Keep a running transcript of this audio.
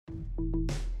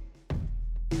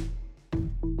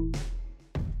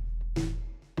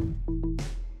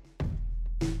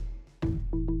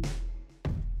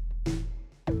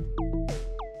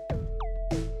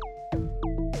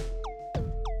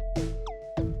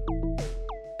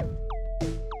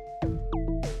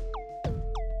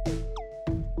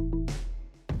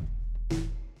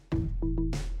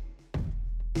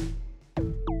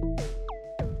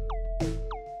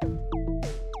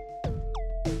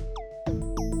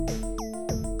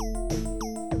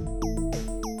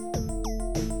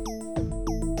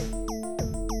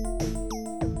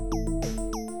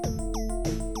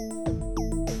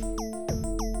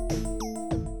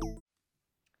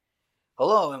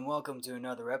Hello and welcome to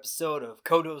another episode of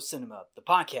Codo Cinema, the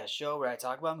podcast show where I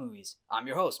talk about movies. I'm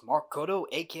your host, Mark Codo,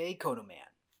 aka Codo Man.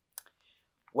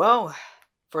 Well,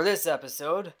 for this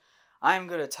episode, I'm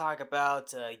going to talk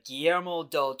about Guillermo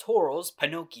del Toro's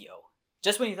Pinocchio.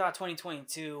 Just when you thought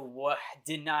 2022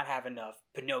 did not have enough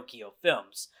Pinocchio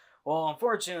films, well,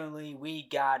 unfortunately, we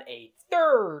got a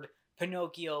third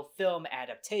Pinocchio film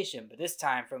adaptation, but this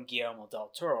time from Guillermo del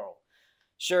Toro.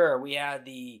 Sure, we had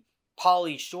the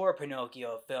Pauly Shore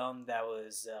Pinocchio film that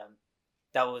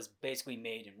was basically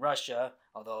made in Russia,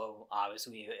 although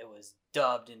obviously it was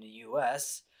dubbed in the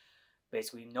U.S.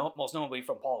 Basically, most notably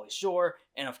from Pauly Shore,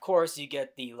 and of course you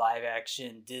get the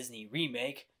live-action Disney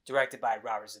remake directed by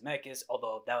Robert Zemeckis,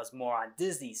 although that was more on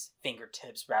Disney's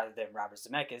fingertips rather than Robert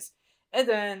Zemeckis. And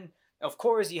then, of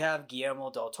course, you have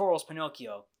Guillermo del Toro's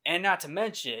Pinocchio, and not to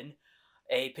mention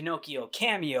a Pinocchio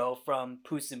cameo from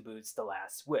Puss in Boots: The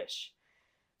Last Wish.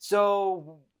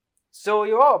 So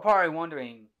you're all probably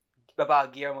wondering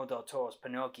about Guillermo del Toro's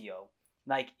Pinocchio.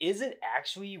 Like, is it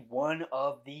actually one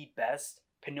of the best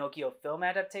Pinocchio film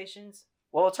adaptations?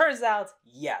 Well, it turns out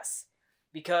yes,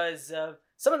 because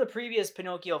some of the previous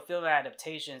Pinocchio film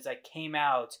adaptations that came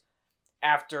out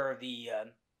after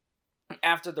the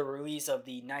release of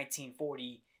the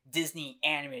 1940 Disney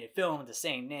animated film with the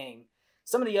same name,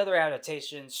 some of the other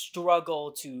adaptations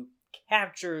struggle to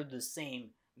capture the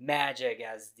same magic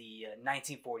as the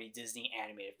 1940 Disney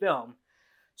animated film.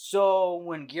 So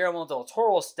when Guillermo del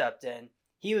Toro stepped in,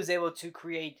 he was able to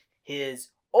create his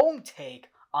own take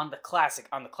on the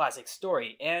classic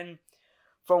story, and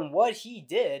from what he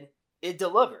did, it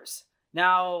delivers.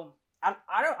 Now,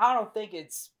 I don't think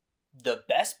it's the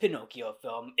best Pinocchio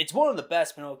film. It's one of the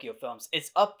best Pinocchio films. It's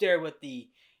up there with the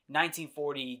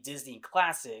 1940 Disney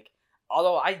classic,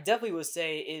 although I definitely would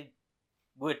say it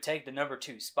would take the number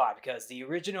 2 spot, because the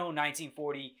original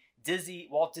 1940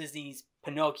 Walt Disney's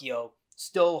Pinocchio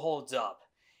still holds up.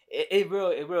 It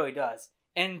really does.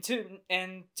 And to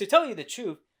tell you the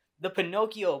truth, the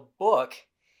Pinocchio book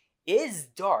is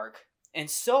dark, and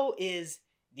so is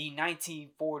the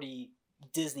 1940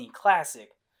 Disney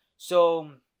classic.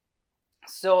 So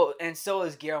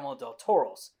is Guillermo del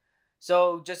Toro's.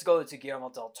 So just to go to Guillermo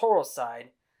del Toro's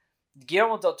side,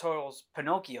 Guillermo del Toro's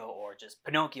Pinocchio, or just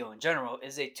Pinocchio in general,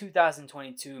 is a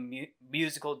 2022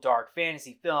 musical dark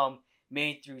fantasy film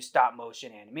made through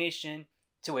stop-motion animation,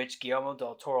 to which Guillermo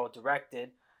del Toro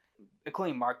directed,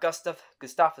 including Mark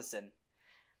Gustafsson,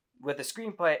 with a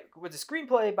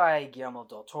screenplay by Guillermo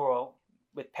del Toro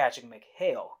with Patrick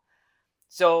McHale.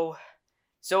 So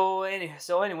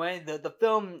anyway, the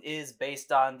film is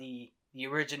based on the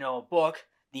original book,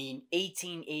 the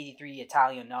 1883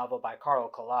 Italian novel by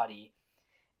Carlo Collodi,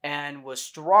 and was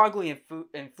strongly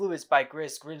influenced by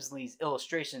Chris Grimsley's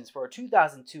illustrations for a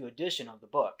 2002 edition of the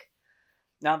book.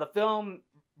 Now, the film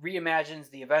reimagines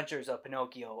the adventures of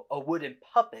Pinocchio, a wooden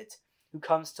puppet who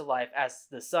comes to life as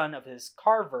the son of his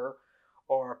carver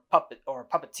or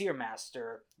puppeteer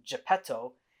master,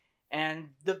 Geppetto, and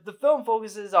the film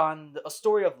focuses on a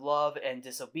story of love and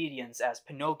disobedience as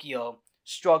Pinocchio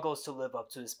struggles to live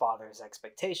up to his father's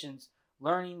expectations,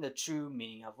 learning the true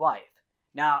meaning of life.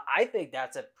 Now, I think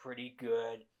that's a pretty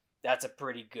good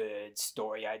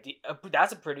story idea.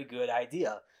 That's a pretty good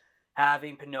idea.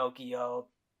 Having Pinocchio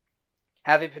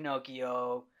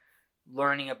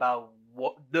learning about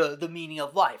what the meaning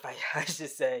of life, I should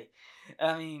say.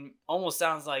 I mean, almost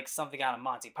sounds like something out of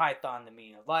Monty Python, the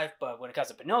meaning of life, but when it comes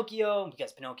to Pinocchio,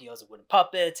 because Pinocchio is a wooden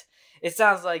puppet, it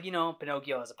sounds like,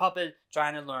 Pinocchio is a puppet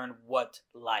trying to learn what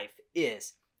life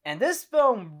is. And this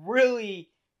film really,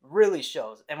 really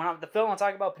shows. And when the film I'm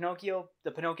talking about, Pinocchio,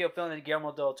 the Pinocchio film that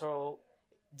Guillermo del Toro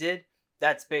did,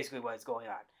 that's basically what's going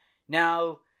on.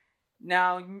 Now,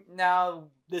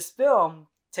 this film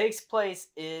takes place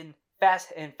in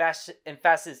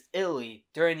fascist Italy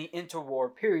during the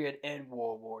interwar period in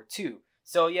World War II.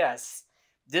 So yes,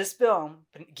 this film,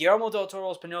 Guillermo del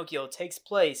Toro's Pinocchio, takes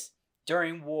place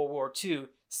during World War II,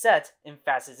 set in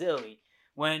fascist Italy,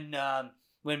 when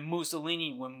when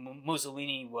Mussolini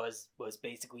was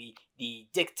basically the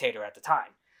dictator at the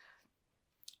time.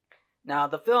 Now,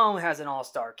 the film has an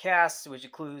all-star cast, which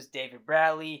includes David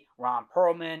Bradley, Ron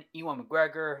Perlman, Ewan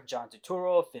McGregor, John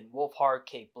Turturro, Finn Wolfhard,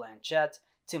 Kate Blanchett,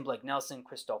 Tim Blake Nelson,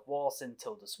 Christoph Waltz, and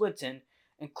Tilda Swinton,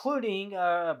 including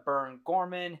Bern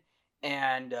Gorman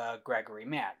and Gregory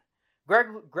Mann.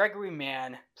 Gregory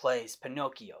Mann plays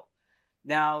Pinocchio.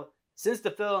 Now, since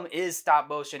the film is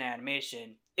stop-motion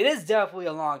animation, it is definitely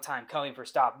a long time coming for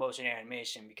stop-motion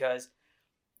animation because,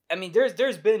 I mean,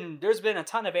 there's been a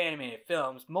ton of animated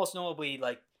films, most notably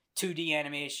like 2D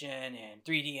animation and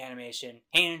 3D animation,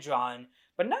 hand drawn,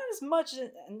 but not as much,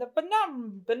 but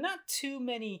not too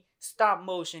many stop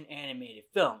motion animated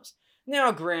films.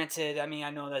 Now, granted, I mean, I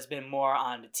know that's been more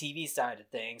on the TV side of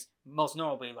things, most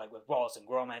notably like with Wallace and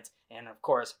Gromit and of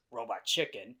course Robot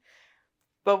Chicken.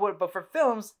 But for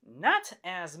films, not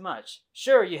as much.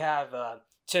 Sure, you have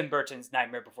Tim Burton's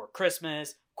Nightmare Before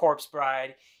Christmas, Corpse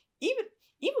Bride, even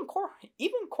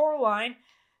Coraline,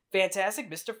 Fantastic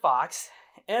Mr. Fox,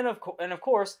 and of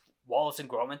course Wallace and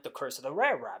Gromit: The Curse of the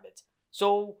Red Rabbit.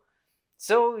 So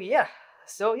yeah,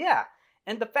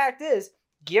 and the fact is,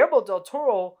 Guillermo del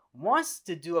Toro wants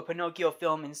to do a Pinocchio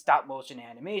film in stop motion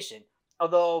animation,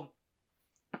 although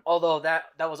that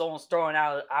was almost thrown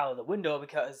out of the window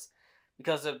because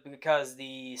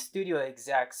the studio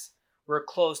execs were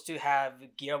close to have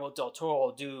Guillermo del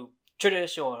Toro do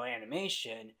traditional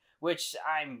animation, which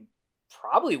I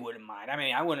probably wouldn't mind. I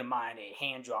mean, I wouldn't mind a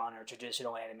hand-drawn or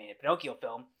traditional animated Pinocchio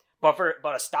film,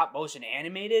 but a stop-motion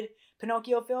animated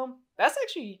Pinocchio film, that's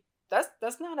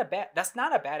not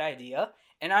a bad idea.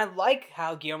 And I like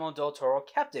how Guillermo del Toro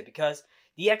kept it because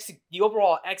the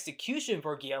overall execution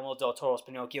for Guillermo del Toro's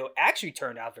Pinocchio actually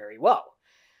turned out very well.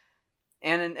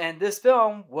 And this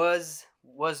film was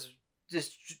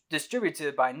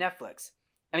distributed by Netflix.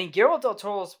 I mean, Guillermo del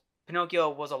Toro's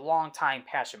Pinocchio was a long-time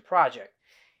passion project,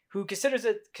 who considers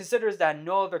that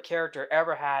no other character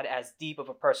ever had as deep of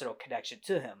a personal connection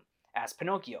to him as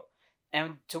Pinocchio,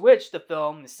 and to which the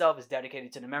film itself is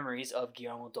dedicated to the memories of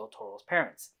Guillermo del Toro's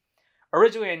parents.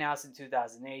 Originally announced in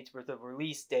 2008 with a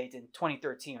release date in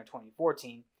 2013 or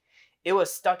 2014, it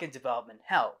was stuck in development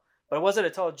hell. But it wasn't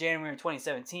until January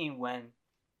 2017 when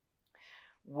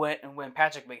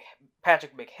Patrick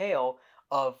McHale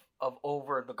of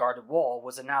Over the Garden Wall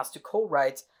was announced to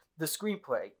co-write the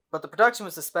screenplay. But the production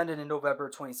was suspended in November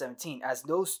 2017 as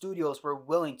no studios were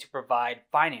willing to provide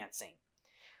financing.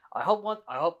 I hope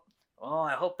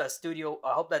that studio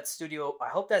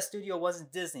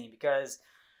wasn't Disney, because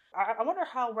I wonder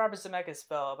how Robert Zemeckis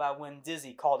felt about when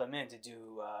Disney called him in to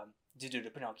do the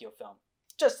Pinocchio film.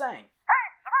 Just saying. Hey,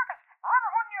 Zemeckis,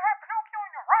 remember when you had Pinocchio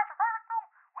in your Roger Rabbit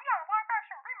film? We got a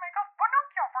live-action remake of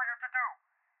Pinocchio for you to do.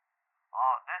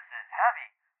 Oh, this is heavy.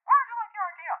 Why did you like the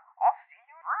idea? I'll see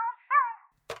you real soon.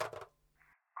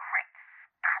 Great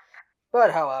Scott.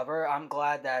 But however, I'm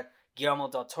glad that Guillermo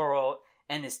del Toro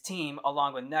and his team,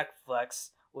 along with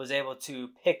Netflix, was able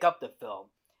to pick up the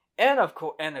film. And of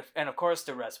course,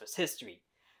 the rest was history.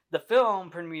 The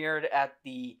film premiered at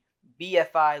the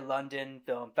BFI London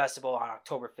Film Festival on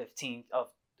October 15th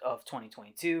of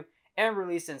 2022 and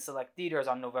released in select theaters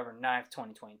on November 9th,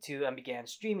 2022 and began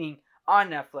streaming on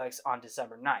Netflix on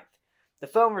December 9th. The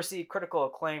film received critical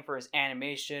acclaim for its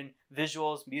animation,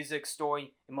 visuals, music,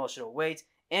 story, emotional weight,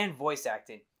 and voice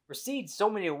acting. Received so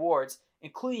many awards,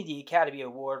 including the Academy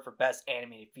Award for Best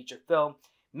Animated Feature Film,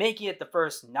 making it the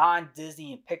first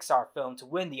non-Disney and Pixar film to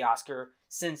win the Oscar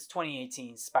since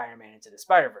 2018's Spider-Man Into the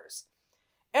Spider-Verse.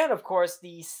 And of course,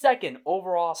 the second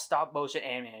overall stop-motion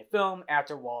animated film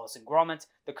after Wallace and Gromit: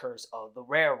 The Curse of the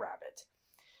Rare Rabbit.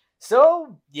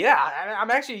 So yeah,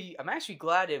 I'm actually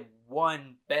glad it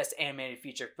won Best Animated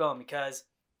Feature Film because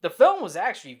the film was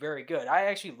actually very good. I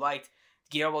actually liked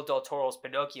Guillermo del Toro's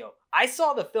Pinocchio. I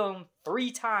saw the film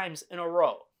 3 times in a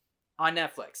row on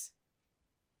Netflix.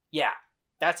 Yeah,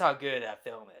 that's how good that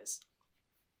film is.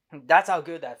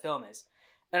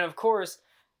 And of course,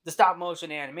 the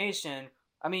stop-motion animation,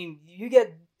 I mean,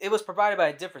 it was provided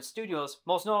by different studios,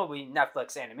 most notably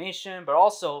Netflix Animation, but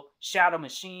also Shadow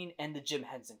Machine and the Jim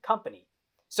Henson Company.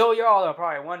 So you're all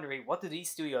probably wondering, what do these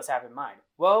studios have in mind?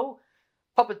 Well,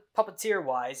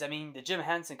 puppeteer-wise, I mean, the Jim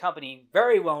Henson Company,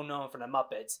 very well known for the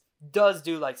Muppets, does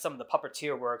do like some of the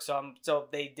puppeteer work, so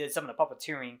they did some of the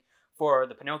puppeteering for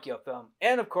the Pinocchio film.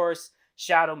 And of course,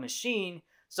 Shadow Machine.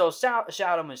 So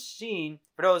Shadow Machine,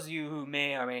 for those of you who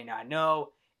may or may not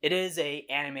know, it is a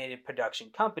animated production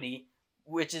company,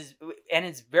 and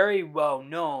it's very well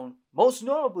known, most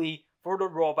notably for the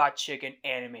Robot Chicken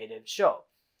animated show.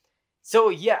 So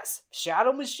yes,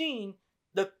 Shadow Machine,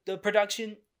 the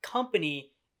production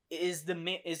company, is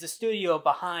the studio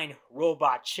behind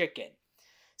Robot Chicken.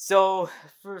 So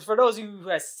for those of you who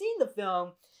have seen the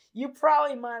film, you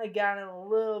probably might have gotten a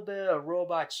little bit of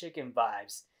Robot Chicken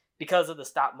vibes because of the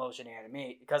stop motion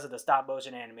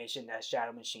animation that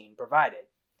Shadow Machine provided.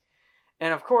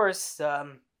 And of course,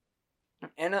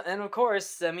 and of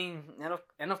course, I mean,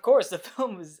 and of course, the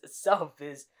film itself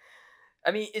is,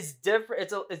 I mean, it's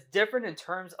different. It's different in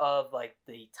terms of like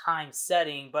the time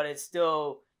setting, but it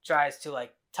still tries to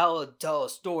like tell a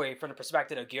story from the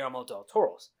perspective of Guillermo del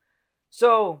Toro's.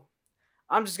 So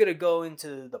I'm just gonna go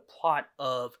into the plot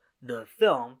of the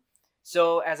film.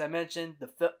 So as I mentioned,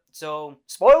 so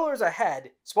spoilers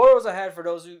ahead for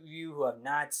those of you who have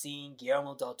not seen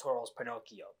Guillermo del Toro's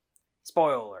Pinocchio.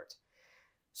 Spoiler alert.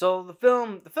 So the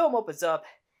film opens up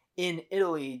in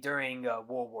Italy during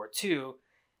World War II,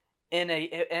 and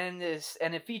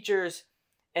it features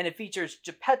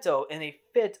Geppetto in a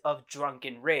fit of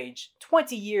drunken rage,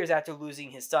 20 years after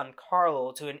losing his son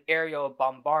Carlo to an aerial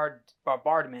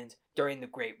bombardment during the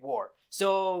Great War.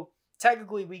 So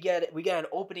technically, we get an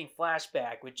opening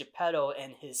flashback with Geppetto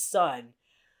and his son,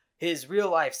 his real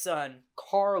life son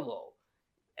Carlo.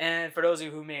 And for those of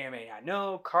you who may or may not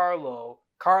know,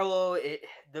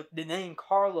 the name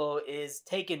Carlo is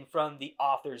taken from the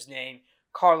author's name,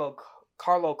 Carlo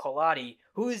Collodi,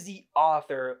 who is the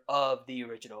author of the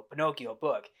original Pinocchio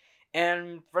book.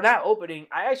 And for that opening,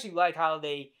 I actually like how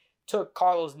they took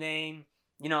Carlo's name,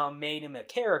 made him a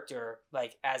character,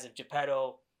 like as of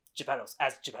Geppetto's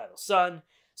son.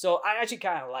 So I actually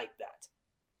kind of like that.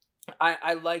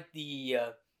 I like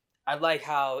I like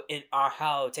how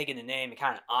taking the name, it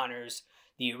kind of honors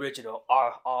the original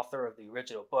author of the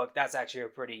original book. That's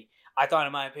actually I thought,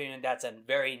 in my opinion, that's a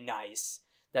very nice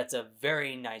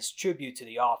tribute to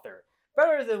the author.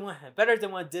 Better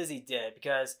than what Disney did,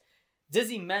 because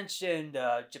Disney mentioned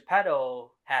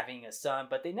Geppetto having a son,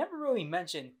 but they never really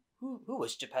mentioned who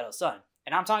was Geppetto's son.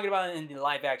 And I'm talking about in the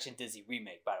live action Disney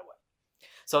remake, by the way.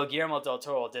 So Guillermo del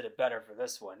Toro did it better for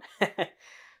this one.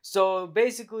 So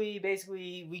basically,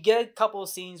 we get a couple of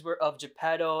scenes of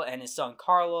Geppetto and his son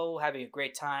Carlo having a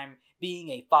great time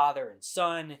being a father and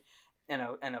son,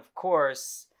 and of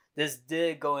course, this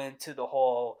did go into the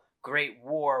whole Great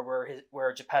War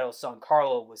where Geppetto's son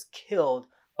Carlo was killed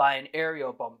by an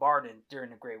aerial bombardment during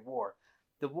the Great War.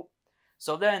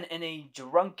 So then, in a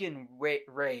drunken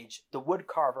rage, the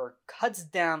woodcarver cuts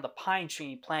down the pine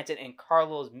tree planted in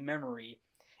Carlo's memory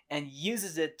and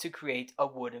uses it to create a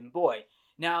wooden boy.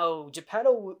 Now,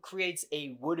 Geppetto creates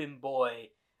a wooden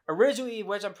boy originally,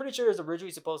 which I'm pretty sure is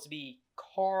originally supposed to be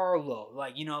Carlo,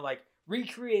 like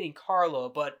recreating Carlo,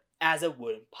 but as a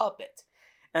wooden puppet.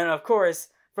 And of course,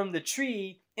 from the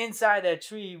tree, inside that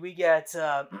tree, we get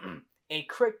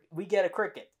we get a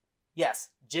cricket. Yes,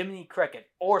 Jiminy Cricket,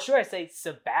 or should I say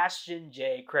Sebastian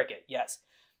J. Cricket? Yes,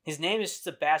 his name is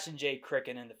Sebastian J.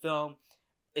 Cricket in the film.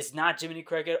 It's not Jiminy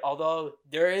Cricket, although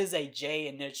there is a J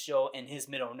initial in his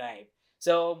middle name.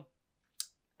 So,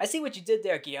 I see what you did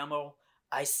there, Guillermo.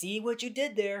 I see what you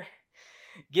did there.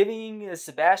 Giving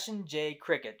Sebastian J.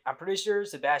 Cricket. I'm pretty sure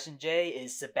Sebastian J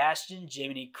is Sebastian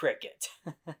Jiminy Cricket.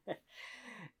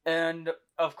 and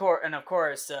of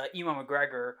course, Ewan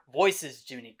McGregor voices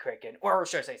Jiminy Cricket, or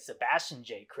should I say Sebastian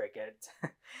J. Cricket.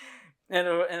 And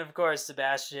of course,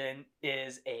 Sebastian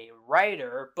is a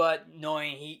writer, but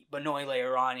knowing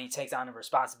later on he takes on the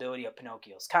responsibility of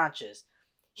Pinocchio's conscience.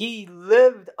 He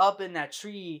lived up in that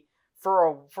tree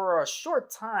for a short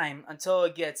time until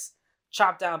it gets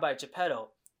chopped down by Geppetto.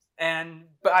 And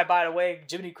by the way,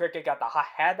 Jiminy Cricket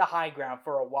had the high ground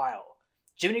for a while.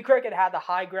 Jiminy Cricket had the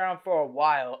high ground for a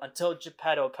while until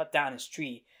Geppetto cut down his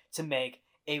tree to make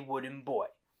a wooden boy.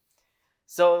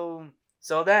 So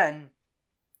then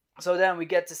we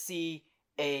get to see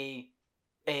a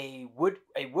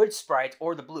wood sprite,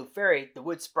 or the Blue Fairy. The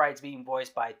wood sprite's being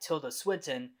voiced by Tilda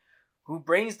Swinton, who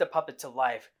brings the puppet to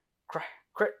life,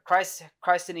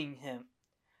 christening him,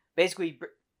 basically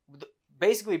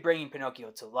bringing Pinocchio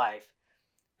to life.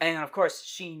 And of course,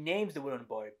 she names the wooden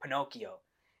boy Pinocchio,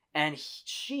 and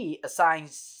she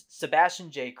assigns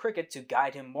Sebastian J. Cricket to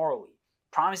guide him morally,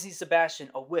 promising Sebastian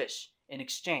a wish in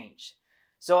exchange.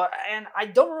 So, and I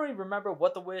don't really remember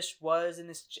what the wish was in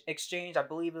this exchange. I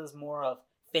believe it was more of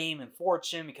fame and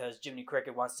fortune, because Jiminy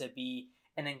Cricket wants to be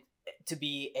an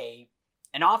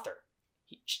author.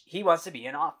 He wants to be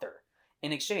an author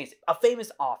in exchange, a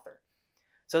famous author.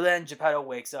 So then Geppetto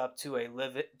wakes up to a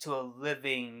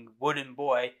living wooden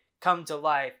boy come to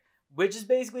life, which is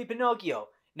basically Pinocchio.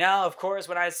 Now, of course,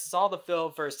 when I saw the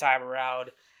film first time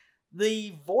around,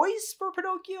 the voice for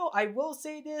Pinocchio, I will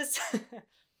say this,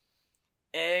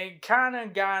 it kind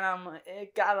of got him.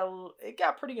 It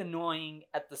got pretty annoying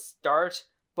at the start,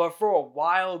 but for a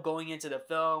while going into the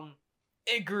film,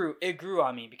 it grew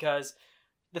on me because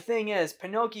the thing is,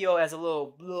 Pinocchio as a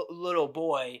little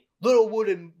boy, little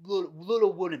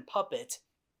wooden puppet,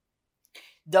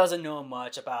 doesn't know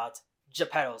much about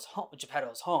Geppetto's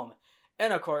home,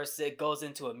 and of course it goes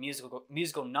into a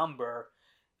musical number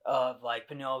of like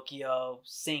Pinocchio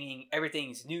singing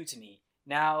 "Everything's New to Me."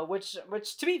 Now, which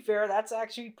to be fair, that's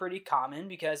actually pretty common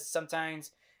because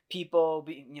sometimes people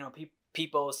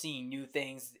seeing new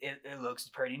things, it looks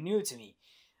pretty new to me.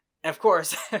 And of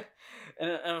course,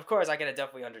 and of course, I can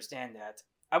definitely understand that.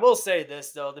 I will say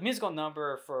this though: the musical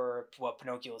number for what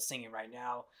Pinocchio is singing right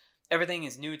now, "Everything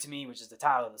Is New to Me," which is the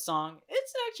title of the song,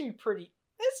 it's actually pretty.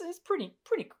 It's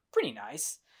pretty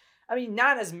nice. I mean,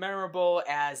 not as memorable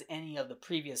as any of the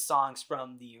previous songs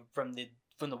from the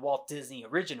Walt Disney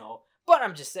original, but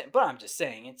I'm just saying,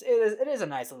 it is a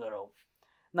nice little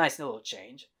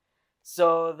change.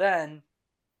 So then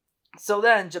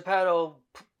Geppetto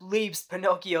leaves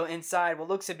Pinocchio inside what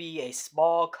looks to be a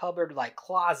small cupboard-like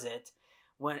closet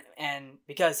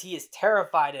because he is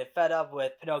terrified and fed up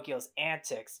with Pinocchio's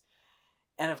antics.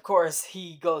 And of course,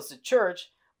 he goes to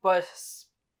church, but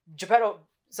Geppetto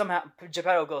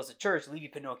goes to church,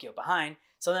 leaving Pinocchio behind.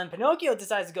 So then Pinocchio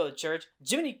decides to go to church.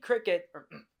 Jiminy Cricket, or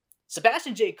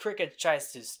Sebastian J. Cricket,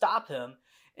 tries to stop him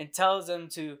and tells him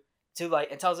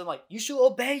like you should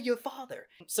obey your father.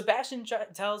 Sebastian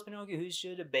tells Pinocchio he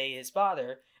should obey his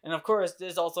father, and of course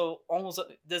this almost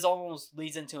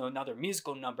leads into another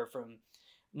musical number,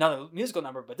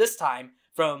 but this time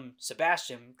from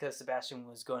Sebastian, because Sebastian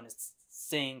was going to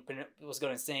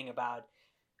sing about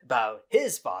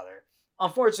his father.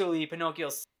 Unfortunately, Pinocchio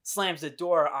slams the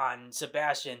door on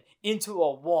Sebastian into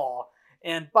a wall.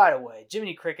 And by the way,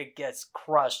 Jiminy Cricket gets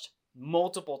crushed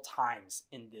multiple times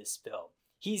in this film.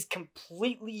 He's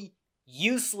completely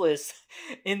useless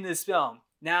in this film.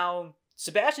 Now,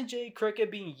 Sebastian J. Cricket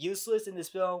being useless in this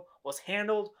film was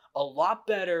handled a lot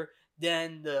better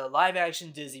than the live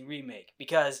action Disney remake,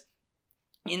 because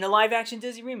in the live action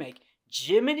Disney remake,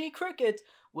 Jiminy Cricket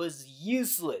was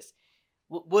useless.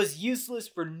 Was useless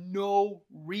for no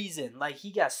reason. Like,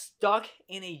 he got stuck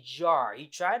in a jar. He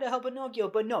tried to help Pinocchio,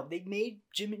 but no, they made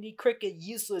Jiminy Cricket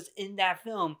useless in that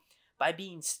film by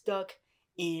being stuck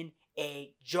in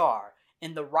a jar.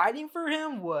 And the writing for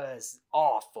him was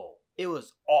awful. It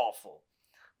was awful.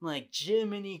 Like,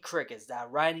 Jiminy Crickets, that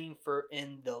writing for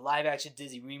in the live action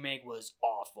Disney remake was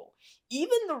awful.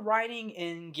 Even the writing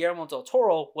in Guillermo del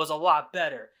Toro was a lot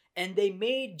better. And they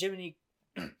made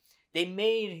they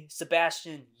made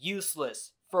Sebastian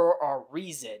useless for a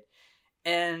reason.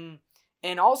 And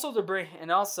also to bring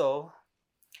and also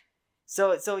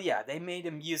so yeah, they made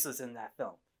him useless in that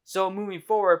film. So moving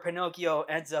forward, Pinocchio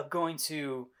ends up going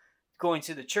to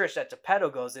the church that Geppetto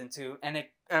goes into, and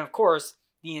of course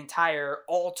the entire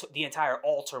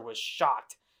altar was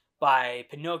shocked by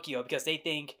Pinocchio because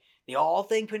they all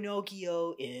think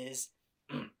Pinocchio is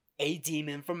a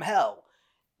demon from hell,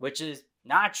 which is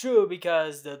not true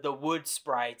because the wood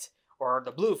sprite or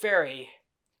the blue fairy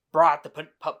brought the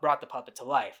puppet to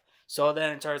life. So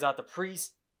then it turns out the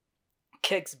priest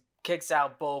kicks kicks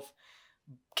out both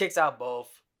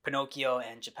Pinocchio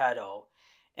and Geppetto.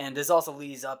 And this also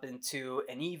leads up into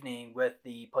an evening with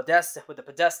the Podesta,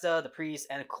 the priest,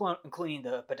 and including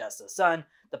the Podesta's son.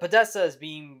 The Podesta is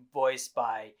being voiced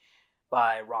by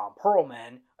Ron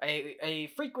Perlman, a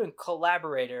frequent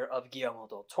collaborator of Guillermo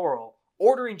del Toro,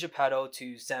 ordering Geppetto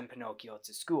to send Pinocchio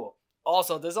to school.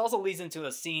 Also, this also leads into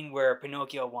a scene where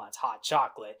Pinocchio wants hot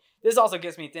chocolate. This also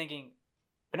gets me thinking,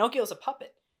 Pinocchio's a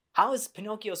puppet. How is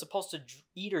Pinocchio supposed to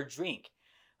eat or drink?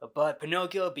 But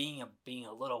Pinocchio, being a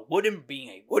wooden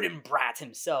brat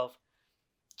himself,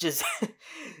 just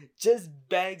just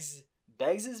begs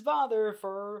his father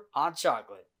for hot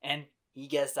chocolate, and he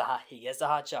gets the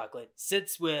hot chocolate.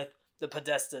 Sits with the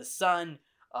Podesta's son,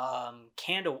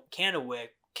 Candlewick,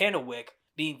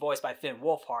 being voiced by Finn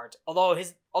Wolfhard.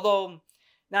 Although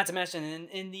not to mention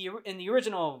in the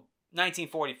original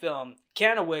 1940 film,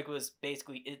 Candlewick was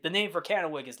basically, the name for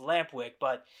Candlewick is Lampwick,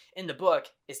 but in the book,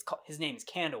 his name is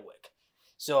Candlewick.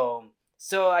 So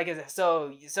I guess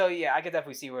yeah, I could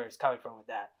definitely see where it's coming from with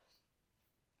that.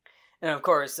 And of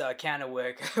course,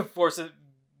 Candlewick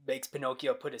makes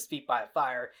Pinocchio put his feet by a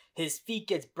fire. His feet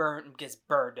gets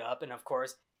burned up, and of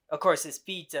course his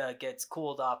feet gets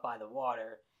cooled off by the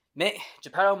water.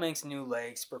 Geppetto makes new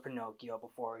legs for Pinocchio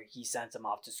before he sends him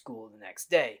off to school the next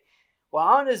day.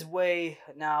 While on his way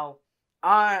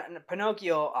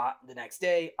Pinocchio the next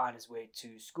day on his way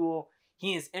to school,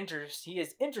 he is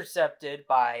intercepted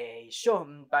by a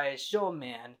showman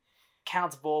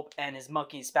Count Volpe and his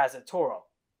monkey Spazzatoro.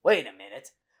 Wait a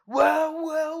minute.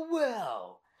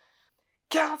 Well.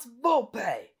 Count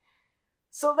Volpe!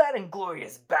 So that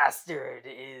inglorious bastard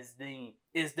is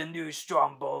the new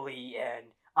Stromboli and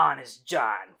Honest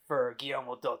John for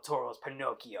Guillermo del Toro's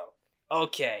Pinocchio.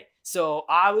 Okay, so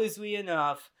obviously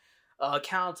enough,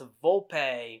 Count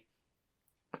Volpe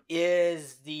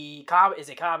is a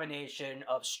combination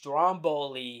of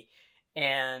Stromboli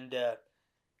and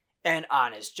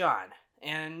Honest John.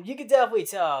 And you can definitely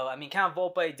tell, I mean, Count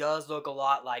Volpe does look a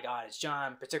lot like Honest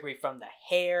John, particularly from the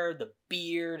hair, the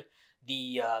beard,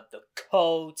 the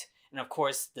coat, and of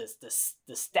course the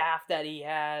staff that he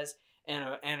has,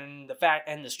 and the fact,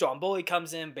 and the Stromboli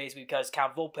comes in basically because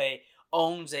Count Volpe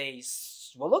owns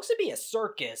what looks to be a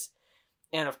circus,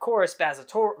 and of course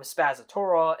Spazzatoro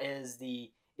is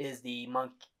the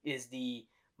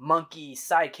monkey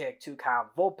sidekick to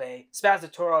Count Volpe.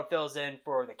 Spazzatoro fills in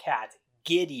for the cat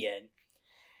Gideon.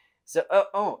 So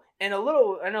and a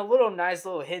little nice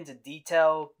little hint of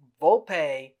detail.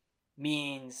 Volpe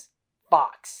means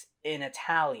fox in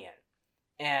Italian,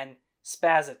 and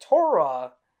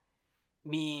Spazzatura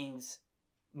means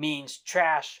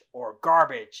trash or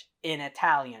garbage in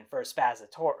Italian for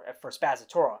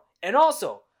Spazzatura. And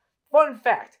also, fun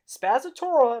fact,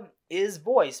 Spazzatura is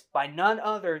voiced by none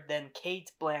other than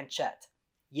Cate Blanchett.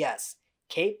 Yes,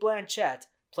 Cate Blanchett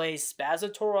plays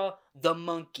Spazzatura the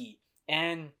monkey,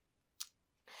 and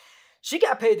she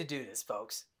got paid to do this,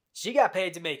 folks. She got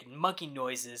paid to make monkey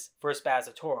noises for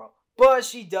Spazzatura, but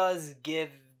she does give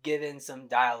in some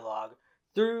dialogue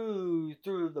through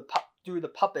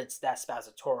the puppets that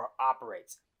Spazzatura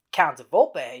operates. Count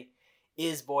Volpe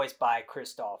is voiced by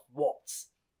Christoph Waltz,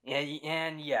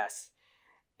 and yes,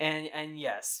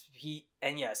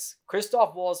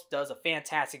 Christoph Waltz does a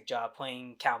fantastic job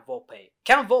playing Count Volpe.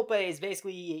 Count Volpe is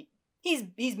basically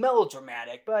he's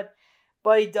melodramatic, but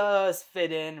he does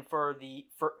fit in for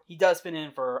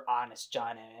Honest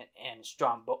John and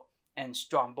Stromboli.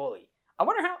 I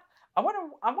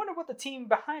wonder what the team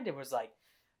behind it was like.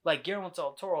 Like Guillermo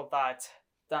del Toro thought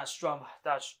Count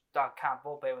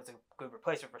Volpe was a good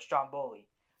replacement for Stromboli.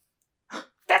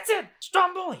 That's it,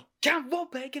 Stromboli. Count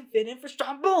Volpe can fit in for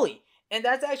Stromboli, and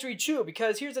that's actually true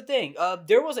because here's the thing.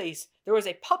 There was a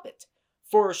puppet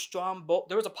for Stromboli.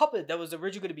 There was a puppet that was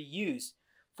originally going to be used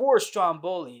for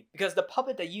Stromboli, because the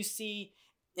puppet that you see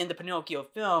in the Pinocchio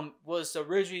film was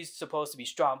originally supposed to be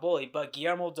Stromboli, but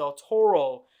Guillermo del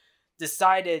Toro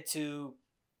decided to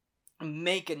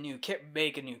make a new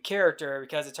character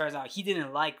because it turns out he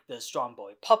didn't like the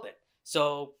Stromboli puppet.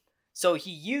 So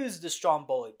he used the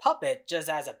Stromboli puppet just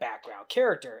as a background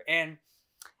character, and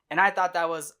I thought that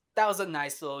was a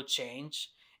nice little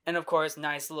change. And of course,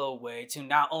 nice little way to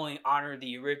not only honor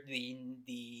the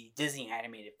Disney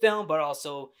animated film, but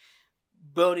also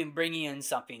bringing in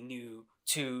something new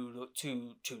to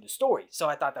the story. So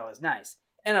I thought that was nice.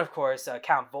 And of course,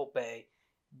 Count Volpe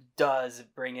does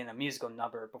bring in a musical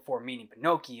number before meeting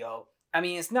Pinocchio. I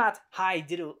mean, it's not high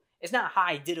diddle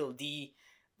dee,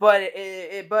 but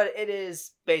it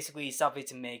is basically something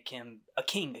to make him a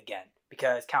king again,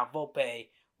 because Count Volpe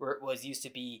was used to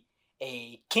be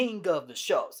a king of the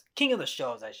shows,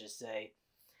 I should say.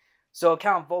 So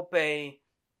Count Volpe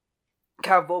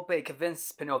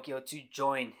convinced Pinocchio to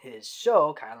join his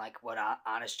show, kind of like what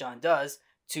Honest John does,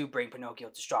 to bring Pinocchio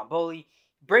to Stromboli.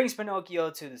 Brings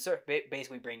Pinocchio to the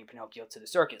basically bringing Pinocchio to the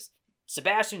circus.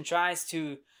 Sebastian tries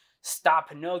to stop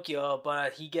Pinocchio,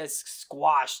 but he gets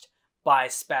squashed by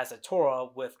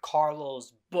Spazzatura with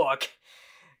Carlo's book,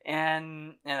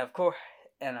 and of course,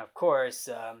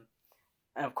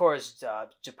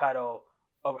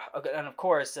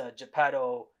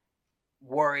 Geppetto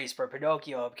worries for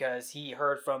Pinocchio because he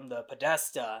heard from the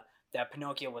Podesta that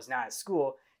Pinocchio was not at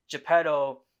school.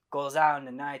 Geppetto goes out in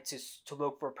the night to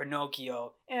look for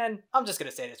Pinocchio, and I'm just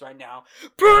gonna say this right now,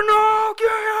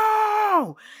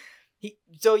 Pinocchio!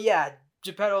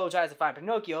 Geppetto tries to find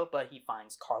Pinocchio, but he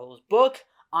finds Carlo's book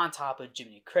on top of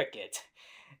Jiminy Cricket,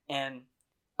 and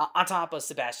on top of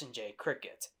Sebastian J.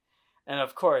 Cricket. And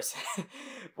of course,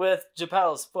 with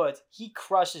Geppetto's foot, he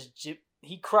crushes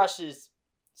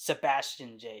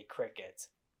Sebastian J. Cricket.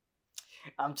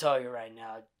 I'm telling you right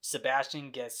now,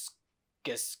 Sebastian gets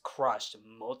crushed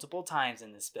multiple times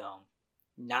in this film.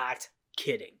 Not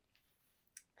kidding.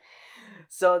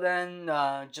 So then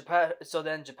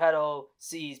Geppetto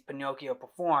sees Pinocchio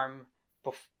perform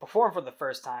for the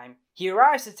first time. He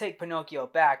arrives to take Pinocchio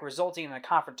back, resulting in a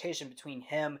confrontation between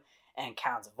him and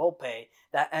Count Volpe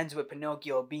that ends with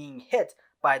Pinocchio being hit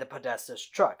by the Podesta's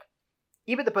truck.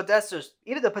 Even the Podesta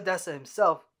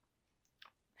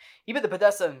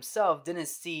himself didn't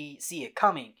see it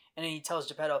coming, And then he tells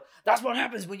Geppetto, that's what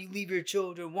happens when you leave your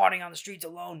children wandering on the streets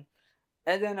alone.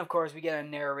 And then, of course, we get a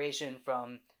narration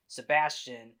from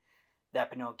Sebastian that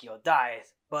Pinocchio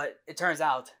dies. But it turns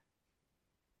out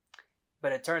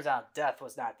death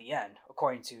was not the end,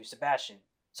 according to Sebastian.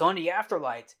 So in the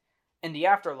afterlife,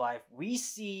 we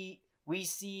see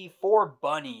four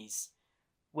bunnies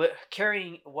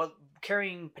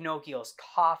carrying Pinocchio's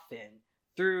coffin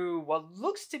through what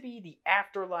looks to be the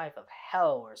afterlife of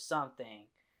hell or something.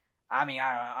 I mean,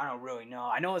 I don't really know.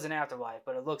 I know it's an afterlife,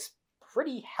 but it looks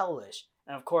pretty hellish.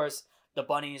 And of course, the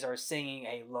bunnies are singing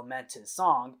a lamented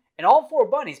song. And all four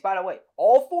bunnies, by the way,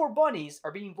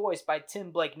 are being voiced by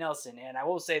Tim Blake Nelson. And I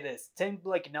will say this, Tim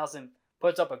Blake Nelson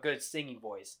puts up a good singing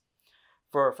voice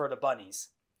for the bunnies.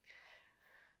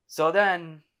 So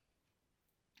then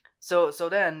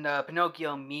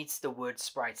Pinocchio meets the wood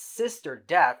sprite's sister,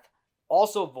 Death,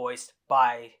 also voiced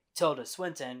by Tilda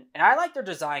Swinton, and I like their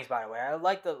designs, by the way. I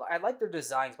like their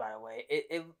designs, by the way.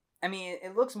 It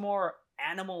looks more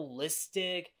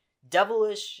animalistic,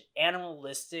 devilish,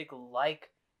 animalistic, like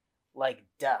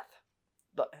Death.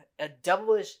 A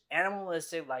devilish,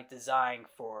 animalistic like design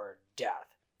for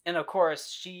Death, and of course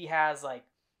she has it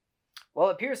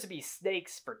appears to be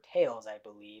snakes for tails, I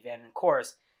believe, and of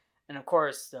course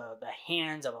the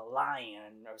hands of a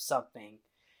lion or something.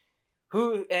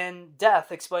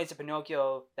 Death explains to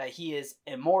Pinocchio that he is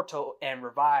immortal and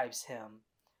revives him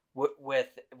with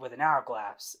an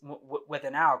hourglass,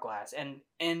 and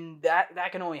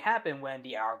that can only happen when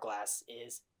the hourglass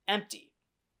is empty.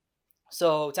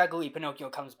 So technically, Pinocchio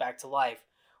comes back to life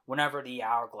whenever the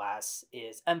hourglass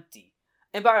is empty.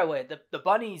 And by the way, the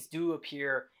bunnies do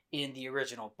appear in the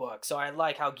original book, so I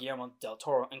like how Guillermo del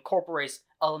Toro incorporates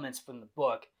elements from the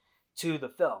book to the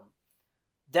film.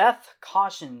 Death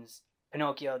cautions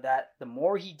Pinocchio that the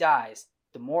more he dies,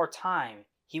 the more time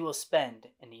he will spend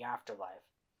in the afterlife.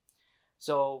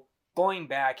 So going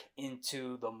back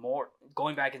into the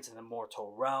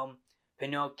mortal realm,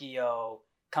 Pinocchio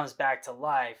comes back to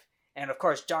life, and of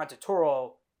course John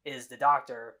Turturro is the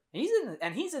doctor.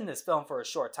 He's in this film for a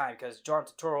short time because John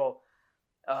Turturro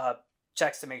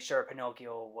checks to make sure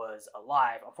Pinocchio was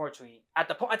alive. Unfortunately, at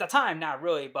the time, not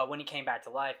really, but when he came back to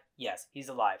life, yes, he's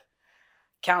alive.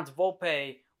 Count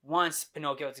Volpe wants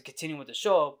Pinocchio to continue with the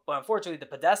show, but unfortunately, the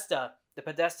Podesta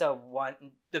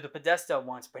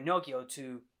wants Pinocchio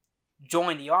to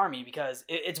join the army because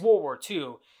it's World War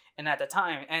II, and at the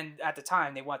time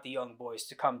they want the young boys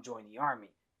to come join the army,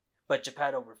 but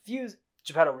Geppetto refuses.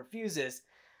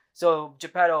 So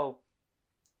Geppetto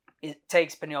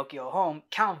takes Pinocchio home.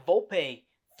 Count Volpe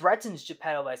threatens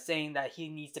Geppetto by saying that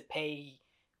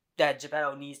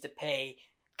Geppetto needs to pay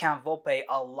Count Volpe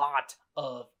a lot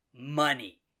of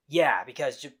money. Yeah,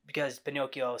 because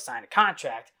Pinocchio signed a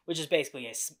contract, which is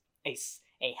basically a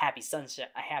happy sunshine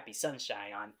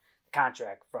on the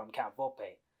contract from Count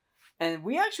Volpe. And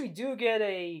we actually do get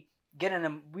an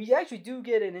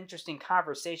interesting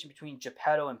conversation between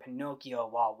Geppetto and Pinocchio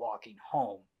while walking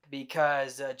home,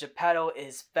 because Geppetto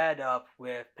is fed up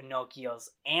with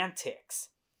Pinocchio's antics,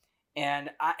 and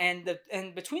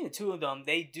between the two of them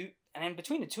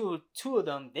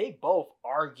they both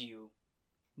argue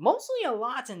mostly a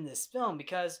lot in this film,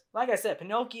 because like I said,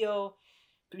 Pinocchio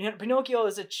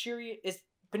is a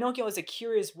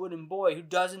curious wooden boy who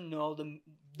doesn't know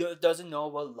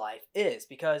what life is,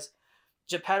 because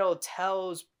Geppetto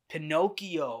tells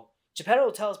Pinocchio that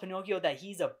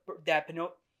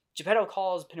Geppetto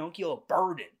calls Pinocchio a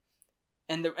burden.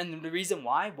 And the reason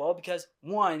why? Well, because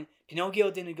one,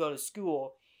 Pinocchio didn't go to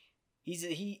school.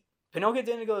 Pinocchio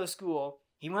didn't go to school.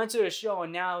 He went to a show,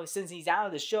 and now since he's out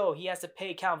of the show, he has to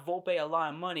pay Count Volpe a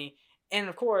lot of money. And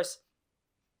of course,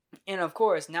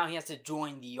 now he has to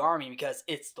join the army because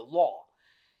it's the law,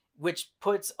 which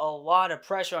puts a lot of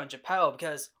pressure on Geppetto,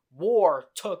 because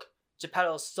war took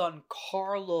Geppetto's son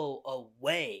Carlo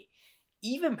away.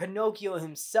 Even Pinocchio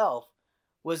himself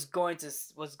was going to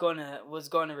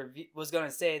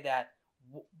say that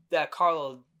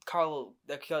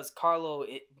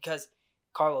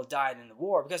Carlo died in the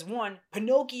war, because one,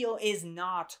 Pinocchio is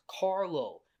not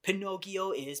Carlo.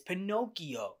 Pinocchio is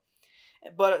Pinocchio.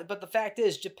 But the fact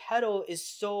is, Geppetto is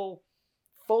so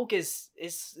focused,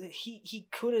 he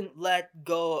couldn't let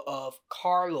go of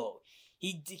Carlo.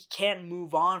 He can't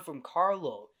move on from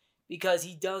Carlo because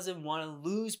he doesn't want to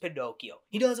lose Pinocchio.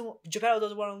 Geppetto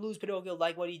doesn't want to lose Pinocchio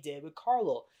like what he did with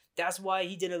Carlo. That's why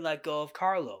he didn't let go of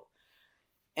Carlo.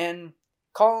 And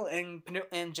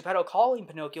Geppetto calling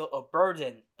Pinocchio a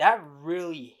burden, that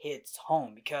really hits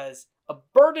home, because a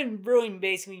burden really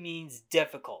basically means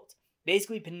difficult.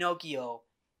 Basically, Pinocchio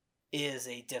is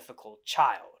a difficult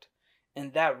child.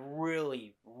 And that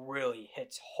really, really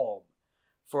hits home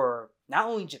for not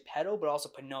only Geppetto, but also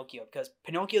Pinocchio, because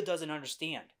Pinocchio doesn't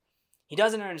understand. He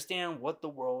doesn't understand what the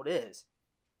world is.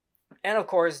 And of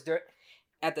course,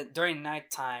 during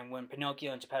nighttime when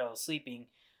Pinocchio and Geppetto are sleeping,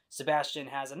 Sebastian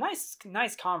has a nice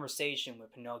conversation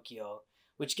with Pinocchio,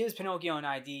 which gives Pinocchio an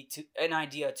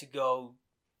idea to go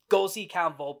see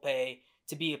Count Volpe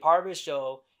to be a part of his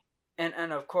show,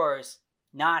 and of course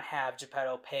not have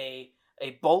Geppetto pay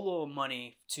a boatload of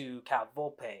money to Count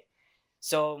Volpe.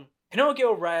 So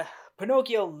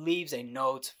Pinocchio leaves a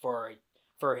note for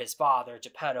his father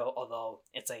Geppetto, although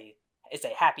it's a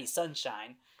happy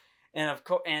sunshine, and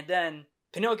then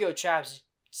Pinocchio traps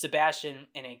Sebastian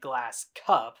in a glass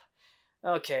cup.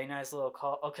 Okay, nice little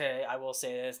call. Okay, I will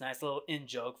say this nice little in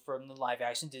joke from the live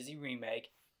action Disney remake.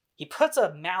 He puts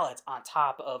a mallet on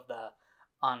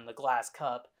the glass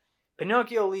cup.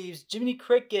 Pinocchio leaves. Jiminy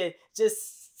Cricket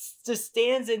just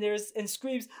stands in there and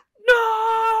screams,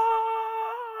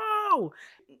 "No!"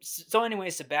 So anyway,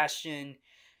 Sebastian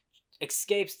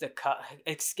escapes the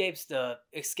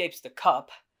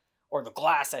cup, or the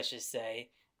glass, I should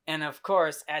say. And of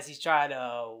course, as he's trying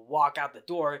to walk out the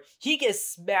door, he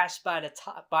gets smashed by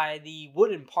the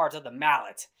wooden part of the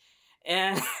mallet.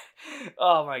 And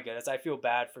oh my goodness, I feel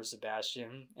bad for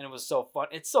Sebastian. And it was so fun.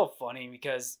 It's so funny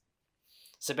because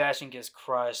Sebastian gets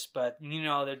crushed, but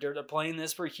they're playing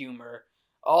this for humor.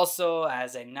 Also,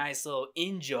 as a nice little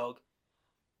in joke,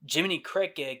 Jiminy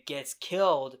Cricket gets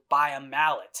killed by a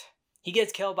mallet. He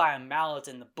gets killed by a mallet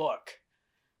in the book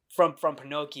from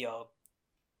Pinocchio.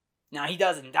 Now he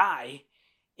doesn't die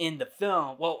in the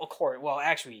film. Well, of course.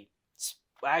 Actually,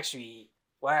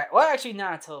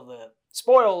 not until the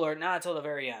spoiler alert. Not until the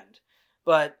very end.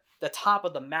 But the top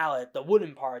of the mallet, the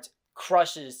wooden part,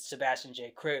 crushes Sebastian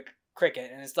J.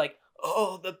 Cricket, and it's like,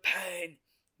 oh, the pain,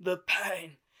 the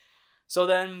pain. So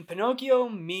then Pinocchio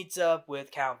meets up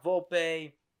with Count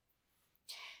Volpe.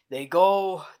 They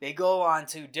go on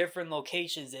to different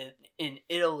locations in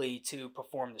Italy to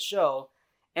perform the show,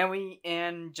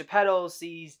 and Geppetto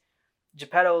sees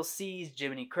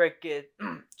Jiminy Cricket.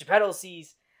 Geppetto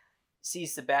sees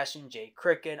Sebastian J.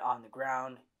 Cricket on the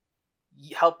ground,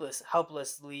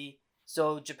 helplessly.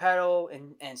 So Geppetto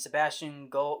and Sebastian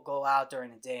go out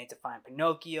during the day to find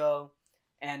Pinocchio,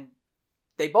 and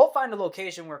they both find the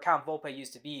location where Count Volpe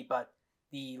used to be, but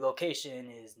the location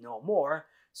is no more.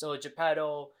 So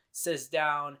Geppetto sits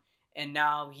down, and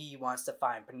now he wants to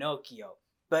find Pinocchio.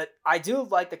 But I do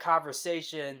like the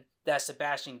conversation that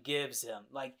Sebastian gives him.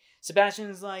 Like,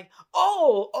 Sebastian's like,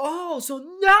 so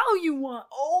now you want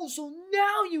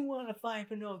to find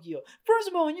Pinocchio. First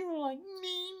of all, you were like,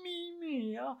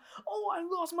 me. I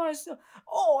lost myself.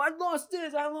 I lost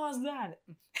this, I lost that.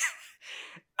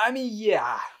 I mean,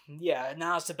 yeah.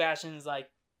 Now Sebastian's like,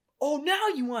 now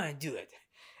you want to do it.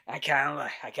 I kind of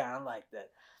like that.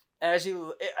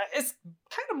 Actually, it's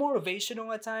kind of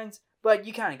motivational at times, but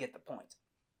you kind of get the point.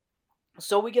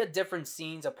 So we get different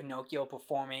scenes of Pinocchio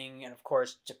performing, and of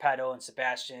course Geppetto and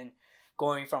Sebastian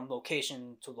going from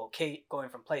going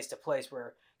from place to place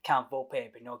where Count Volpe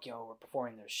and Pinocchio were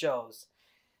performing their shows.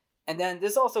 And then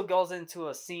this also goes into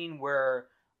a scene where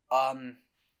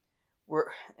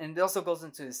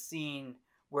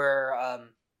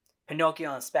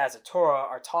Pinocchio and Spazzatura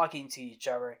are talking to each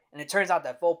other, and it turns out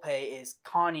that Volpe is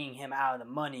conning him out of the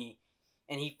money,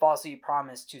 and he falsely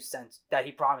promised to send to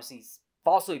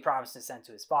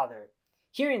his father.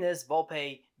 Hearing this,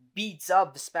 Volpe beats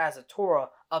up Spazzatura,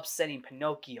 upsetting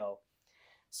Pinocchio.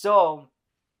 So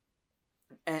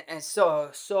in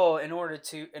order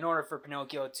for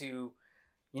Pinocchio to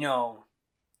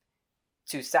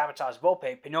sabotage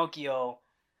Volpe, Pinocchio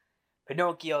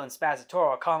and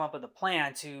Spazzatura come up with a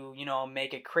plan to,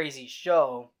 make a crazy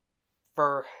show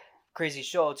to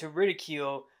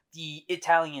ridicule the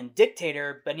Italian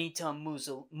dictator Benito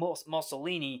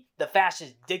Mussolini, the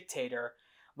fascist dictator,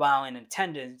 while in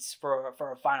attendance for a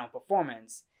final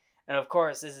performance. And of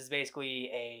course, this is basically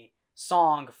a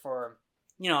song for,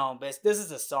 this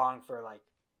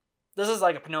is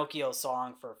like a Pinocchio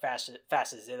song for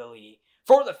fascist Italy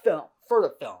for the film.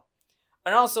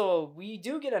 And also, we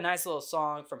do get a nice little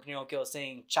song from Pinocchio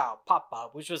saying "Ciao Papa,"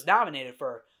 which was nominated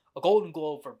for a Golden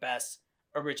Globe for Best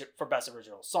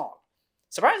Original Song.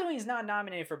 Surprisingly, he's not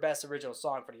nominated for Best Original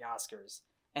Song for the Oscars,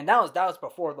 and that was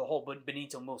before the whole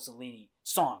Benito Mussolini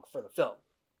song for the film.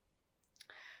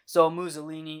 So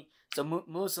Mussolini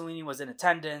was in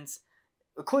attendance,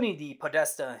 including the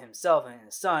Podesta himself and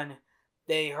his son.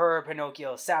 They heard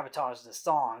Pinocchio sabotage the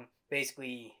song,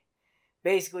 basically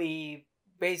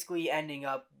ending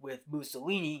up with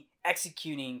Mussolini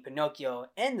executing Pinocchio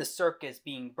and the circus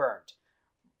being burnt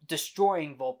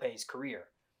destroying Volpe's career.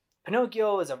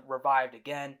 Pinocchio is revived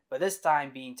again, but this time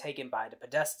being taken by the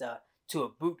Podesta to a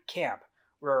boot camp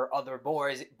where other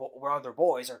boys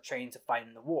are trained to fight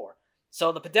in the war.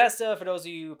 So the Podesta, for those of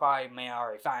you who probably may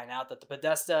already find out, that the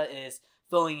Podesta is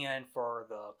filling in for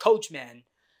the coachman,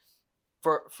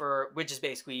 for which is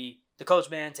basically the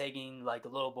coachman taking like the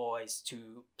little boys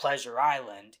to Pleasure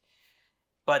Island,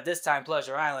 but this time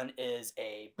Pleasure Island is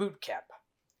a boot camp.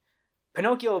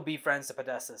 Pinocchio befriends the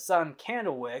Podesta's son,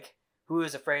 Candlewick, who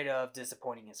is afraid of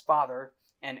disappointing his father,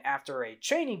 and after a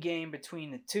training game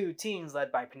between the two teams led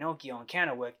by Pinocchio and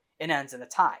Candlewick, it ends in a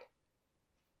tie.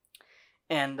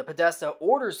 And the Podesta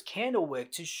orders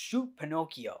Candlewick to shoot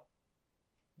Pinocchio.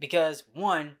 Because,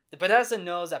 one, the Podesta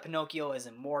knows that Pinocchio is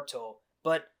immortal,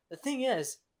 but the thing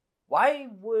is, why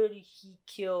would he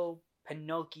kill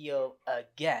Pinocchio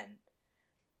again?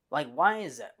 Like, why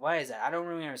is that? I don't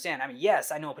really understand. I mean, yes,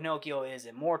 I know Pinocchio is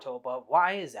immortal, but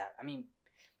why is that? I mean,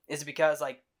 is it because,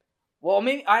 like, well,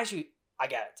 maybe, I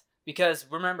get it. Because,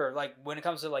 remember, like, when it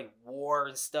comes to, like, war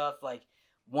and stuff, like,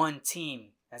 one team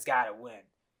has got to win.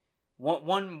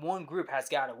 One group has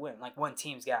got to win. Like, one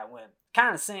team's got to win.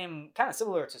 Kind of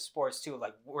similar to sports, too.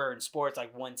 Like, where in sports,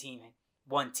 like, one team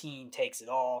takes it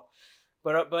all.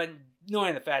 But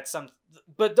knowing the fact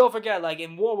but don't forget, like,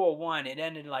 in World War I, it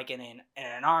ended like in an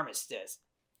armistice.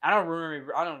 I don't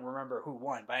remember who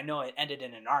won, but I know it ended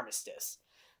in an armistice.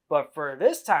 But for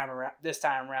this time around,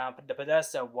 the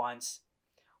Podesta wants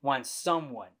a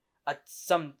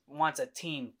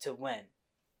team to win.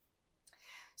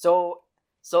 So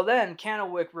then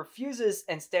Candlewick refuses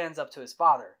and stands up to his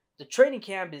father. The training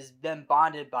camp is then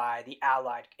bombarded by the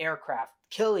Allied aircraft,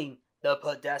 killing the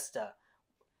Podesta.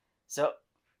 So,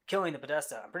 killing the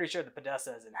Podesta. I'm pretty sure the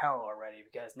Podesta is in hell already,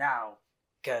 because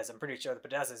I'm pretty sure the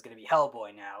Podesta is going to be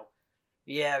Hellboy now.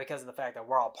 Yeah, because of the fact that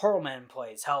Ronald Perlman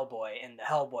plays Hellboy in the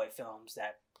Hellboy films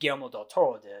that Guillermo del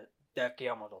Toro did.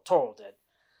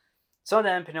 So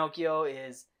then, Pinocchio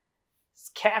is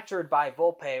captured by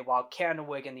Volpe while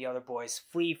Candlewick and the other boys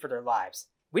flee for their lives.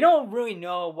 We don't really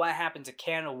know what happened to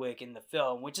Candlewick in the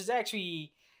film, which is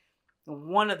actually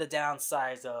one of the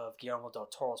downsides of Guillermo del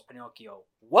Toro's Pinocchio.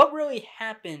 What really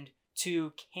happened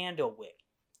to Candlewick?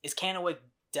 Is Candlewick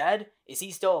dead? Is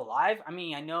he still alive? I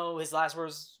mean, I know his last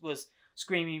words was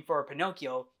screaming for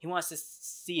Pinocchio. He wants to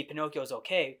see if Pinocchio's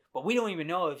okay, but we don't even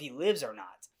know if he lives or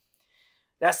not.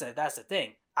 That's the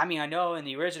thing. I mean, I know in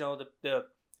the original,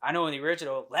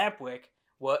 Lampwick,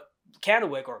 what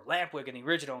Candlewick or Lampwick in the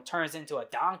original turns into a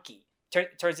donkey.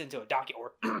 Turns into a donkey,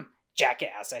 or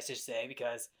jackass, I should say,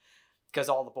 because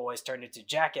all the boys turned into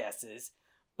jackasses.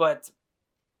 But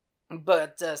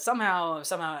somehow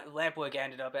Lampwick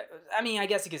ended up I mean, I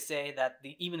guess you could say that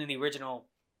even in the original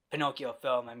Pinocchio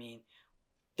film, I mean,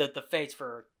 the fates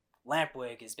for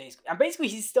Lampwick is basically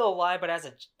he's still alive, but as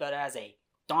a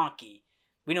donkey.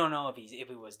 We don't know if he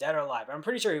was dead or alive. I'm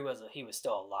pretty sure he was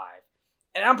still alive.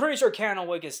 And I'm pretty sure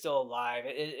Candlewick is still alive.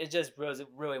 It just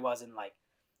really wasn't like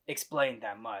explained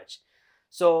that much.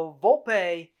 So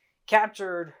Volpe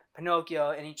captured Pinocchio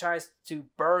and he tries to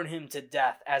burn him to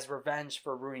death as revenge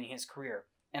for ruining his career.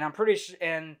 And I'm pretty sure,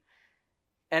 and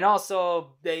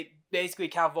also they basically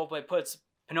Count Volpe puts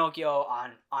Pinocchio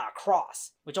on a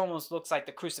cross, which almost looks like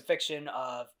the crucifixion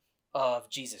of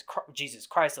Jesus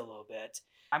Christ a little bit.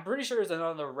 I'm pretty sure there's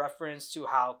another reference to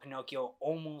how Pinocchio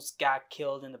almost got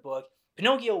killed in the book.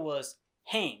 Pinocchio was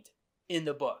hanged in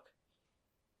the book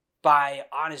by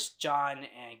Honest John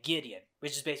and Gideon,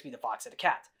 which is basically the fox and the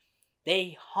cat.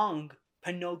 They hung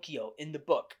Pinocchio in the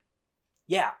book.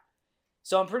 Yeah.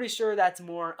 So I'm pretty sure that's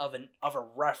more of a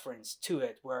reference to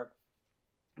it, where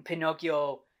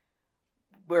Pinocchio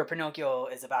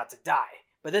is about to die,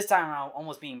 but this time around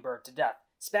almost being burned to death.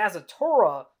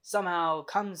 Spazzatura somehow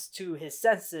comes to his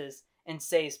senses and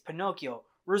saves Pinocchio,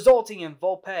 resulting in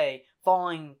Volpe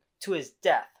falling to his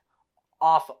death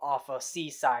off a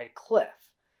seaside cliff,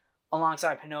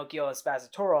 alongside Pinocchio and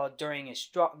Spazzatura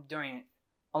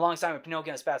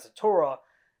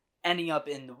ending up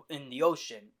in the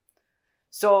ocean.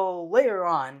 So later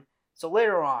on,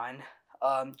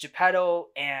 Geppetto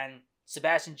and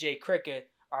Sebastian J.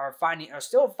 Cricket are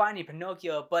still finding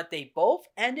Pinocchio, but they both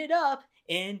ended up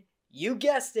in, you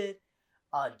guessed it,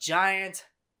 a giant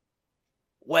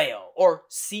whale or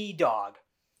sea dog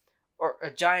or a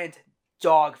giant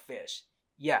dogfish.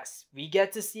 Yes, we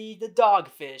get to see the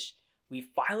dogfish. We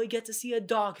finally get to see a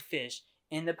dogfish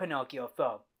in the Pinocchio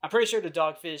film. I'm pretty sure the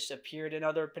dogfish appeared in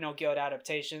other Pinocchio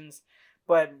adaptations,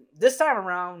 but this time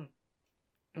around,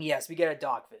 yes, we get a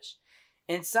dogfish.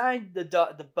 Inside the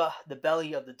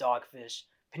belly of the dogfish,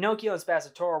 Pinocchio and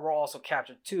Spazzatura were also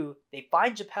captured too. They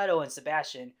find Geppetto and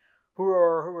Sebastian,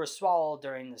 who were swallowed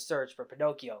during the search for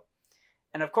Pinocchio.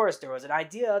 And of course, there was an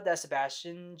idea that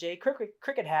Sebastian J.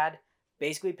 Cricket had.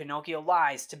 Basically, Pinocchio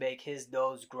lies to make his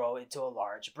nose grow into a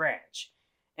large branch.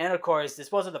 And of course,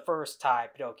 this wasn't the first time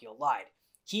Pinocchio lied.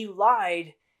 He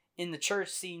lied in the church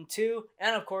scene too,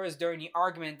 and of course during the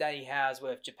argument that he has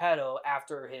with Geppetto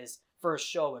after his first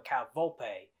show with Count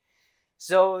Volpe.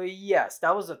 So yes,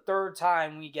 that was the third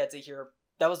time we get to hear.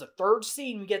 That was the third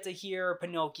scene we get to hear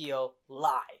Pinocchio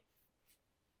lie.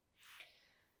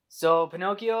 So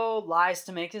Pinocchio lies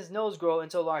to make his nose grow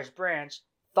into a large branch,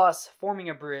 thus forming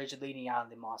a bridge leading out of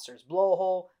the monster's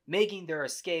blowhole, making their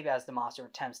escape as the monster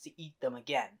attempts to eat them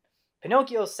again.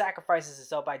 Pinocchio sacrifices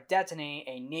himself by detonating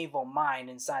a naval mine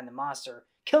inside the monster,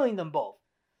 killing them both.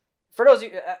 For those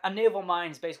of you, a naval mine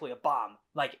is basically a bomb,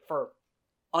 like for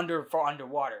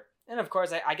underwater. And of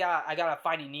course, I got a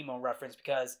Finding Nemo reference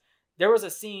because there was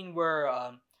a scene where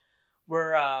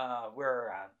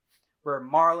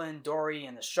Marlin, Dory,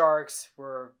 and the sharks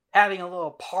were having a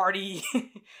little party,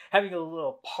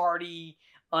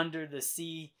 under the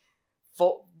sea,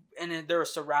 and they're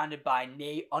surrounded by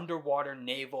underwater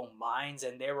naval mines,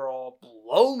 and they were all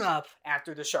blown up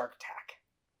after the shark attack.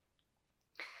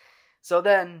 So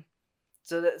then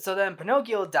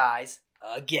Pinocchio dies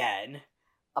again.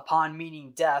 Upon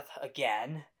meeting death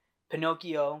again,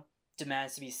 Pinocchio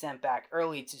demands to be sent back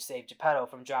early to save Geppetto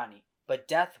from drowning, but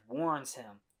death warns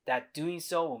him that doing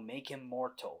so will make him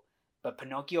mortal. But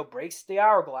Pinocchio breaks the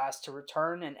hourglass to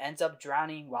return and ends up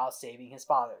drowning while saving his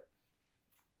father.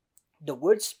 The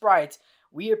wood sprite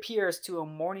reappears to a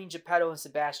mourning Geppetto and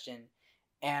Sebastian,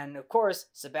 and of course,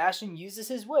 Sebastian uses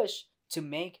his wish to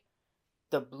make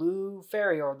the blue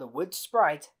fairy or the wood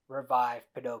sprite revive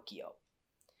Pinocchio.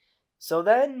 So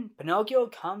then, Pinocchio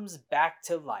comes back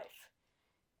to life,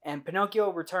 and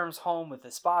Pinocchio returns home with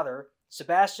his father,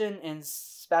 Sebastian and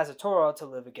Spazzatura,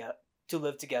 to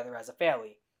live together as a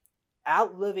family.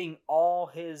 Outliving all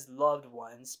his loved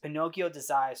ones, Pinocchio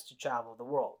decides to travel the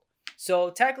world.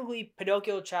 So technically,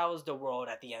 Pinocchio travels the world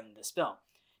at the end of this film.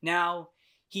 Now,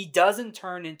 he doesn't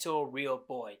turn into a real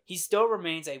boy. He still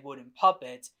remains a wooden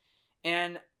puppet,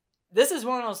 and this is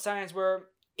one of those times where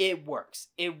it works.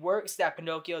 It works that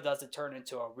Pinocchio doesn't turn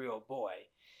into a real boy.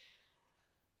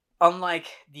 Unlike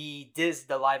the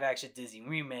live-action Disney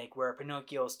remake, where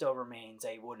Pinocchio still remains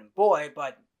a wooden boy,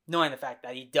 but knowing the fact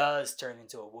that he does turn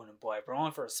into a wooden boy, but only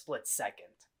for a split second.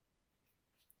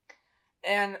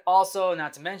 And also,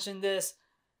 not to mention this,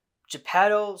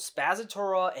 Geppetto,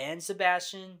 Spazzatura, and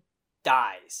Sebastian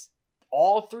dies.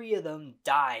 All three of them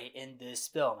die in this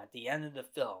film, at the end of the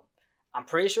film. I'm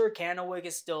pretty sure Candlewick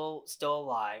is still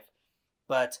alive,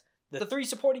 but the three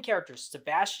supporting characters,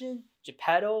 Sebastian,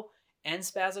 Geppetto, and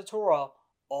Spazzatura,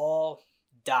 all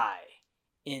die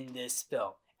in this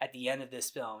film, at the end of this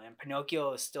film, and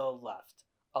Pinocchio is still left,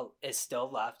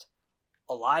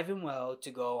 alive and well,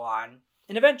 to go on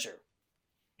an adventure.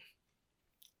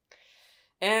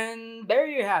 And there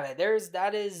you have it.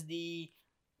 That is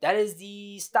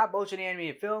the stop motion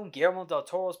animated film, Guillermo del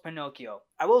Toro's Pinocchio.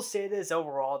 I will say this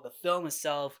overall, the film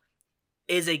itself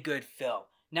is a good film.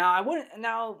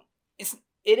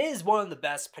 It is one of the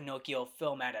best Pinocchio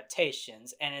film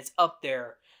adaptations, and it's up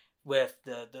there with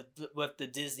the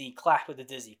Disney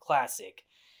classic.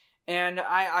 And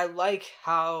I like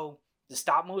how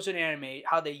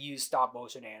how they use stop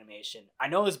motion animation. I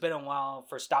know it's been a while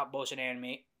for stop motion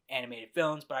animated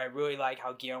films, but I really like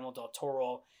how Guillermo del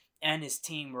Toro and his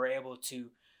team were able to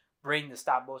bring the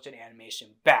stop motion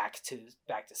animation back to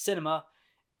cinema.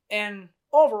 And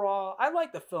overall, I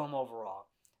like the film overall.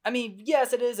 I mean,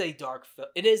 yes, it is a dark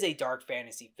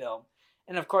fantasy film,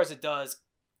 and of course it does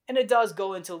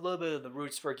go into a little bit of the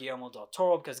roots for Guillermo del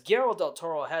Toro, because Guillermo del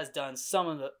Toro has done some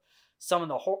of the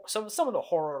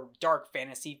horror dark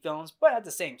fantasy films, but at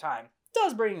the same time, it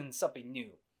does bring in something new.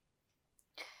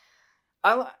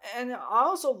 I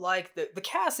also like the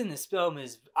cast in this film.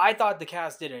 I thought the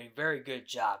cast did a very good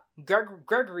job.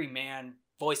 Gregory Mann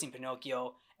voicing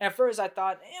Pinocchio. At first, I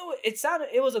thought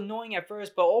it was annoying at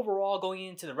first, but overall, going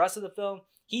into the rest of the film,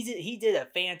 he did a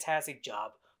fantastic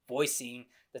job voicing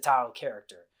the title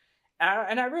character.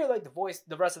 And I really like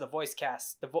the rest of the voice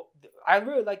cast. I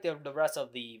really like the rest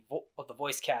of the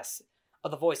voice cast of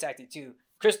the voice acting too.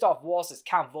 Christoph Waltz as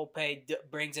Count Volpe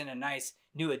brings in a nice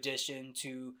new addition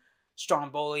to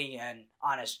Stromboli, and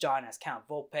Honest John as Count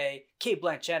Volpe. Kate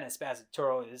Blanchett as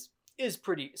Spazzatura is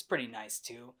pretty nice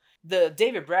too. The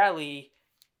David Bradley,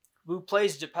 who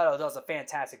plays Geppetto, does a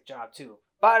fantastic job too.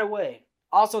 By the way,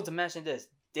 also to mention this,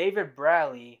 David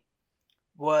Bradley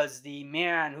was the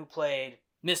man who played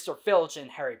Mr. Filch in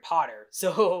Harry Potter.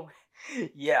 So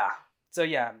yeah,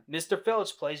 Mr.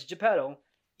 Filch plays Geppetto,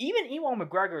 even Ewan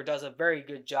McGregor does a very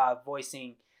good job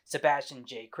voicing Sebastian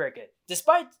J. Cricket.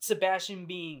 Despite Sebastian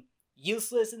being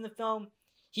useless in the film,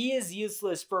 he is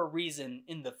useless for a reason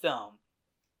in the film,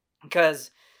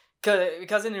 because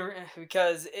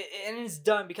it's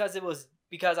done because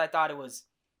I thought it was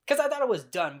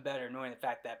done better, knowing the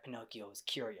fact that Pinocchio was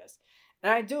curious.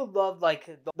 And I do love like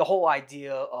the whole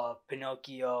idea of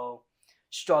Pinocchio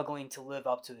struggling to live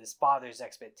up to his father's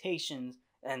expectations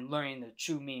and learning the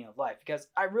true meaning of life, because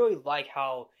I really like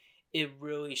how it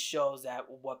really shows that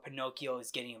what Pinocchio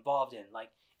is getting involved in. Like,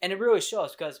 and it really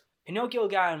shows because Pinocchio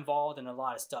got involved in a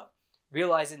lot of stuff,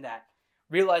 realizing that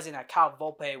Cal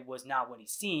Volpe was not what he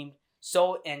seemed.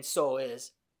 So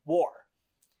is war.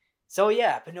 So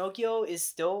yeah, Pinocchio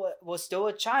was still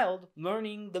a child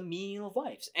learning the meaning of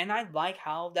life, and I like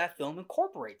how that film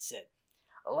incorporates it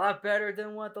a lot better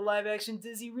than what the live action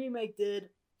Disney remake did.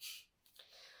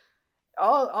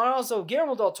 Also,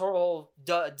 Guillermo del Toro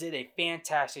did a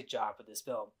fantastic job with this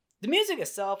film. The music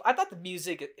itself, I thought the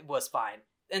music was fine,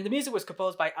 and the music was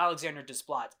composed by Alexander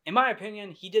Desplat. In my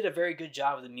opinion, he did a very good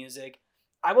job with the music.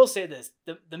 I will say this: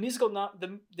 the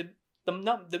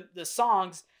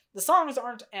songs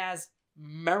aren't as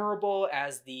memorable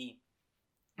as the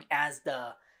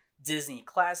Disney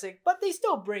classic, but they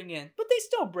still bring in a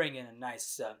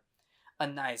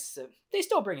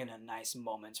nice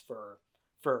moments for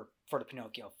the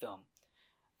Pinocchio film.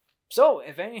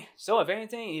 If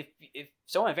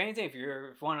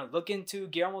you want to look into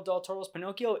Guillermo del Toro's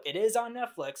Pinocchio, it is on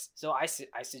Netflix. So I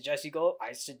suggest you go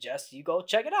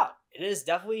check it out. It is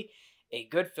definitely a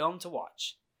good film to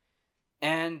watch.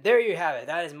 And there you have it.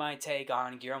 That is my take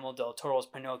on Guillermo del Toro's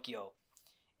Pinocchio.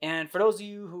 And for those of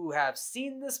you who have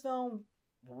seen this film,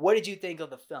 what did you think of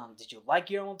the film? Did you like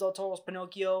Guillermo del Toro's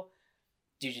Pinocchio?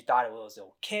 Did you thought it was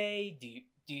okay? Do you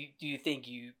think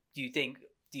you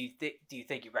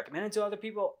recommend it to other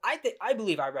people? I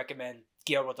believe I recommend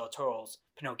Guillermo del Toro's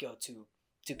Pinocchio to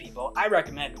people. I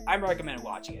recommend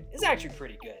watching it. It's actually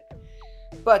pretty good.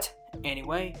 But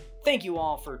anyway, thank you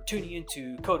all for tuning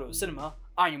into Codo Cinema.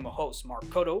 I am your host, Mark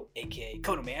Codo, aka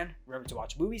Codo Man. Remember to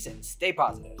watch movies and stay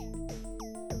positive.